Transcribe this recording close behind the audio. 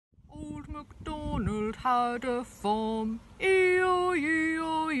MacDonald had a farm, E-I-E-I-O.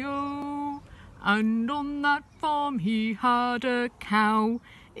 And on that farm he had a cow,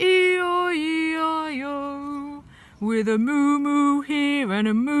 E-I-E-I-O. With a moo-moo here and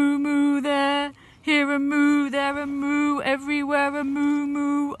a moo-moo there, here a moo, there a moo, everywhere a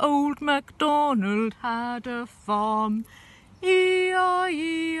moo-moo. Old MacDonald had a farm, E-I-E-I-O.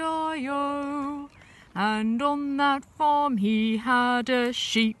 And on that farm he had a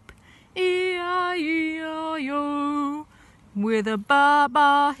sheep, E-I-E-I-O. With a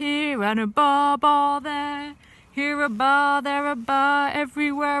ba-ba here and a ba-ba there, here a ba, there a ba,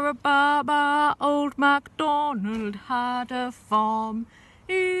 everywhere a ba-ba. Old MacDonald had a farm,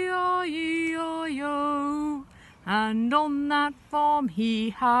 E-I-E-I-O. And on that farm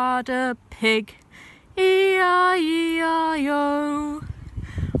he had a pig, E-I-E-I-O.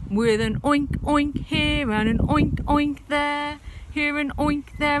 With an oink oink here and an oink oink there, here an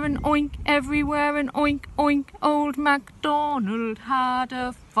oink, there an oink, everywhere an oink oink. Old MacDonald had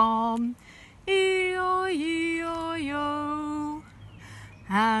a farm, E-I-E-I-O.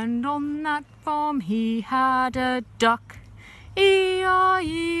 And on that farm he had a duck, E-I-E-I-O.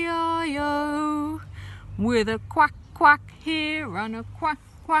 With a quack quack here and a quack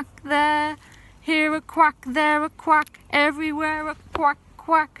quack there, here a quack, there a quack, everywhere a quack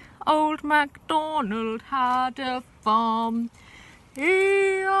quack. Old MacDonald had a farm,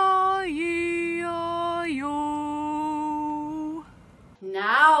 E-I-E-I-O.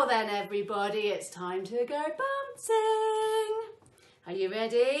 Now then, everybody, it's time to go bouncing. Are you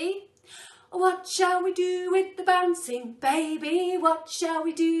ready? What shall we do with the bouncing, baby? What shall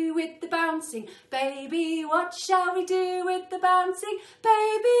we do with the bouncing, baby? What shall we do with the bouncing,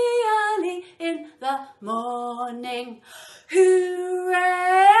 baby? Early in the morning.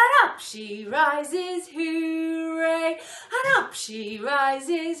 Hooray! And up she rises, hooray! And up she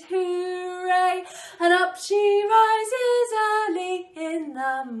rises, hooray! And up she rises early in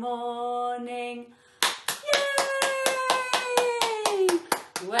the morning. Yay!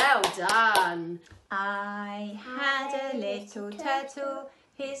 Well done. I had a little turtle,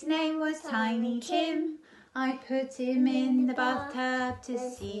 his name was Tiny Tim. I put him in the bathtub to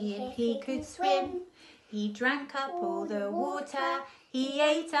see if he could swim. He drank up all the water, he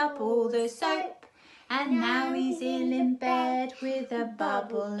ate up all the soap, and now he's ill in bed with a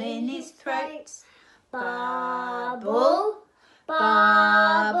bubble in his throat. Bubble,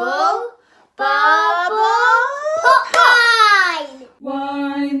 bubble, bubble, pie!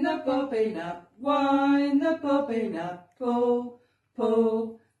 Wind the bobbin up, wind the bobbin up, pull,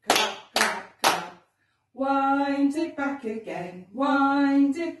 pull, clap, clap, clap. Wind it back again,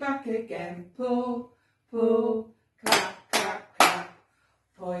 pull, pull, clap, clap, clap.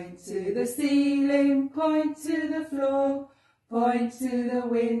 Point to the ceiling, point to the floor, point to the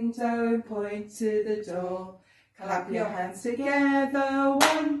window, point to the door. Clap your hands together,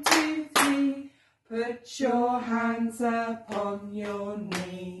 1, 2, 3. Put your hands upon your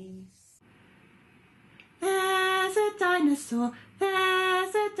knees. There's a dinosaur,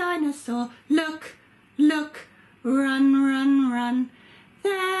 there's a dinosaur. Look, look, run, run, run.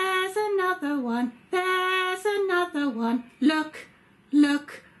 There's another one, there's another one. Look,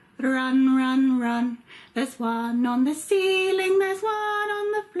 look, run, run, run. There's one on the ceiling, there's one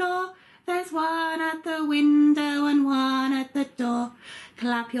on the floor. There's one at the window and one at the door.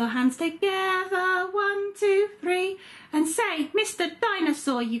 Clap your hands together, 1, 2, 3, and say, Mr.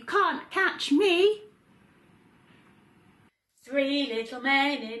 Dinosaur, you can't catch me. 3 little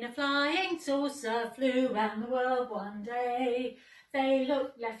men in a flying saucer flew round the world one day. They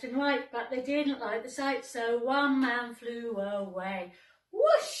looked left and right, but they didn't like the sight, so one man flew away.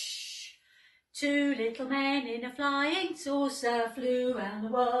 Whoosh! 2 little men in a flying saucer flew round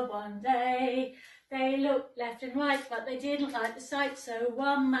the world one day. They looked left and right, but they didn't like the sight, so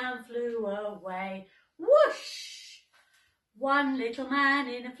one man flew away. Whoosh! 1 little man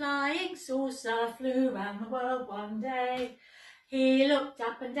in a flying saucer flew round the world one day. He looked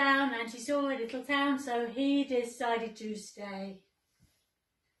up and down and he saw a little town, so he decided to stay.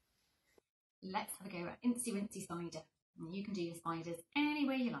 Let's have a go at Incy Wincy Spider. You can do your spiders any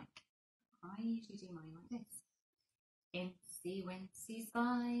way you like. I usually do mine like this. Incy Wincy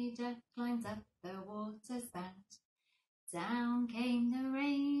Spider climbed up the water spout. Down came the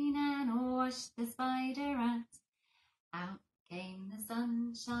rain and washed the spider out. Out came the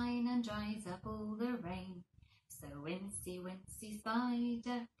sunshine and dried up all the rain. So Incy Wincy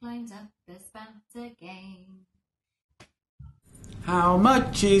Spider climbed up the spout again. How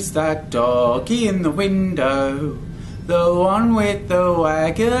much is that doggy in the window? The one with the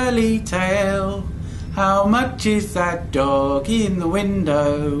waggly tail. How much is that doggy in the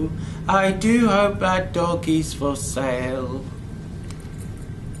window? I do hope that doggy's for sale.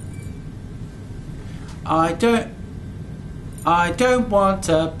 I don't want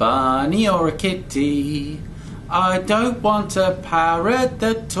a bunny or a kitty. I don't want a parrot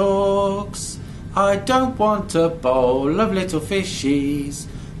that talks. I don't want a bowl of little fishies.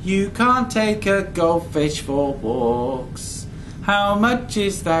 You can't take a goldfish for walks. How much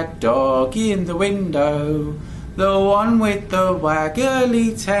is that doggy in the window? The one with the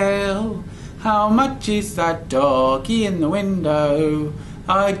waggly tail. How much is that doggy in the window?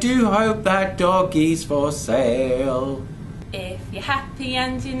 I do hope that doggy's for sale. If you're happy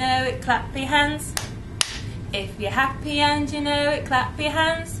and you know it, clap your hands. If you're happy and you know it, clap your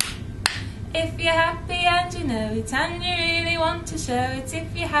hands. If you're happy and you know it and you really want to show it.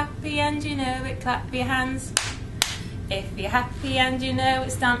 If you're happy and you know it, clap your hands. If you're happy and you know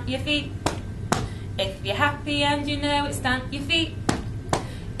it, stamp your feet. If you're happy and you know it, stamp your feet.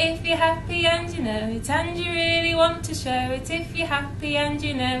 If you're happy and you know it and you really want to show it. If you're happy and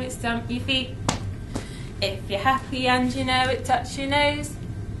you know it, stamp your feet. If you're happy and you know it, touch your nose.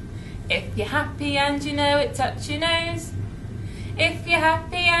 If you're happy and you know it, touch your nose. If you're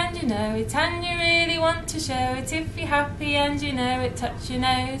happy and you know it and you really want to show it. If you're happy and you know it, touch your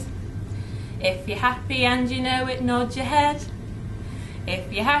nose. If you're happy and you know it, nod your head.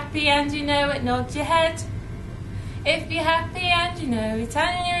 If you're happy and you know it, nod your head. If you're happy and you know it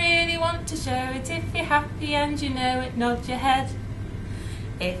and you really want to show it. If you're happy and you know it, nod your head.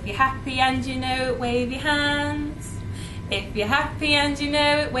 If you're happy and you know it, wave your hands. If you're happy and you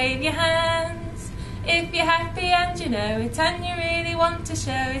know it, wave your hands. If you're happy and you know it and you really want to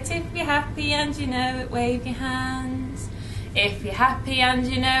show it. If you're happy and you know it, wave your hands. If you're happy and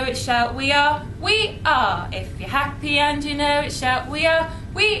you know it, shout we are, we are. If you're happy and you know it, shout we are,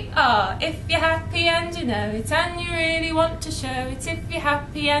 we are. If you're happy and you know it and you really want to show it. If you're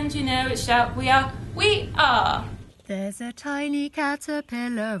happy and you know it, shout we are, we are. There's a tiny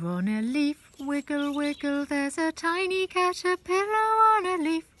caterpillar on a leaf, wiggle, wiggle. There's a tiny caterpillar on a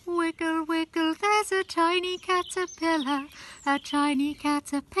leaf, wiggle, wiggle. There's a tiny caterpillar, a tiny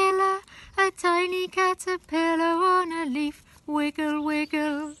caterpillar, a tiny caterpillar on a leaf, wiggle,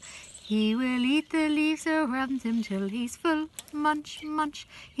 wiggle. He will eat the leaves around him till he's full, munch, munch.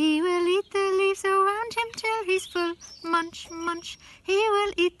 He will eat the leaves around him till he's full, munch, munch. He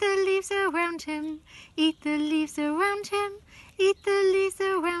will eat the leaves around him, eat the leaves around him, eat the leaves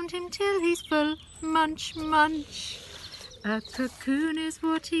around him till he's full, munch, munch. A cocoon is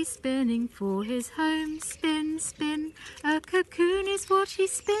what he's spinning for his home, spin, spin. A cocoon is what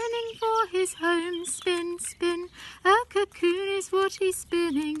he's spinning for his home, spin, spin. A cocoon is what he's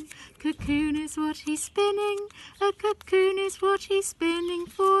spinning, cocoon is what he's spinning. A cocoon is what he's spinning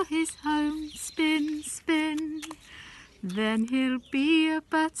for his home, spin, spin. Then he'll be a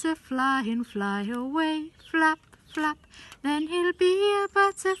butterfly and fly away, flap, flap. Then he'll be a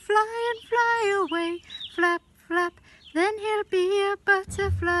butterfly and fly away, flap, flap. Then he'll be a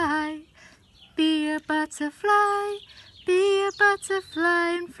butterfly, be a butterfly, be a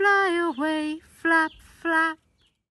butterfly and fly away, flap, flap.